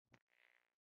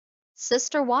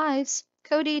Sister wives,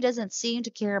 Kody doesn't seem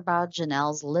to care about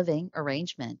Janelle's living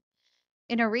arrangement.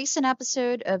 In a recent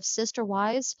episode of Sister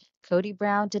Wives, Kody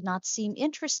Brown did not seem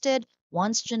interested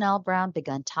once Janelle Brown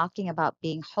began talking about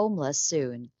being homeless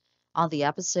soon. On the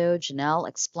episode, Janelle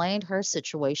explained her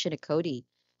situation to Kody.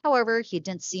 However, he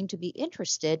didn't seem to be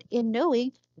interested in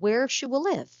knowing where she will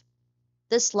live.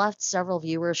 This left several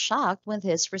viewers shocked with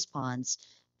his response.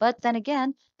 But then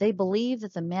again, they believe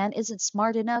that the man isn't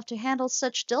smart enough to handle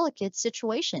such delicate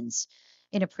situations.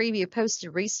 In a preview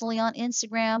posted recently on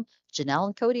Instagram, Janelle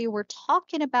and Kody were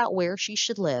talking about where she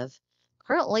should live.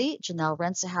 Currently, Janelle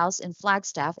rents a house in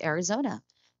Flagstaff, Arizona.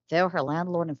 Though her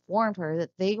landlord informed her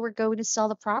that they were going to sell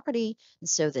the property, and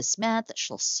so this meant that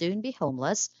she'll soon be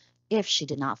homeless if she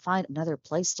did not find another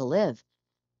place to live.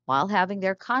 While having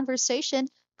their conversation,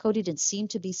 Kody didn't seem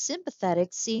to be sympathetic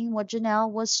seeing what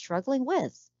Janelle was struggling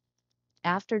with.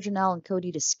 After Janelle and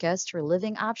Kody discussed her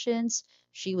living options,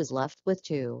 she was left with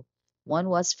two. One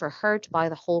was for her to buy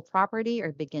the whole property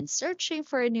or begin searching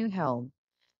for a new home.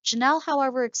 Janelle,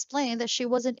 however, explained that she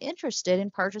wasn't interested in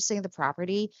purchasing the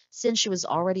property since she was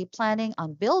already planning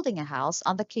on building a house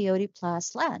on the Coyote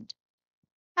Pass land.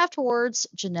 Afterwards,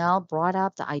 Janelle brought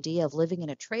up the idea of living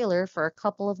in a trailer for a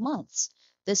couple of months.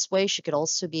 This way, she could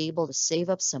also be able to save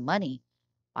up some money.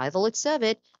 By the looks of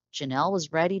it, Janelle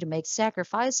was ready to make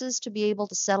sacrifices to be able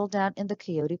to settle down in the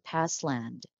Coyote Pass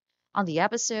land. On the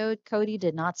episode, Kody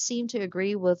did not seem to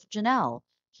agree with Janelle.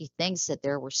 He thinks that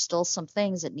there were still some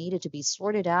things that needed to be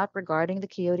sorted out regarding the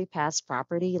Coyote Pass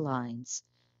property lines.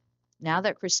 Now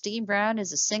that Christine Brown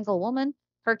is a single woman,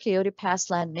 her Coyote Pass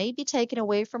land may be taken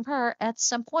away from her at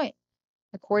some point.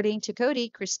 According to Kody,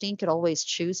 Christine could always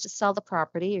choose to sell the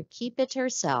property or keep it to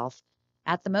herself.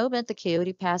 At the moment, the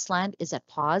Coyote Pass land is at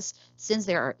pause since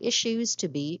there are issues to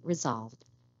be resolved.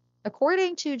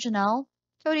 According to Janelle,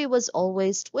 Kody was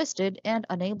always twisted and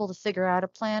unable to figure out a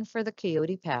plan for the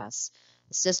Coyote Pass.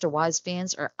 The Sister Wives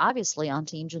fans are obviously on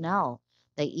Team Janelle.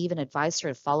 They even advised her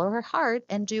to follow her heart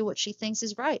and do what she thinks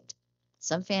is right.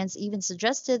 Some fans even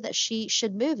suggested that she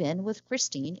should move in with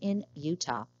Christine in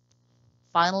Utah.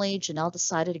 Finally, Janelle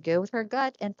decided to go with her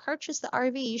gut and purchase the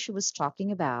RV she was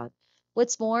talking about.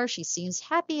 What's more, she seems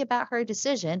happy about her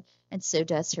decision, and so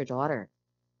does her daughter.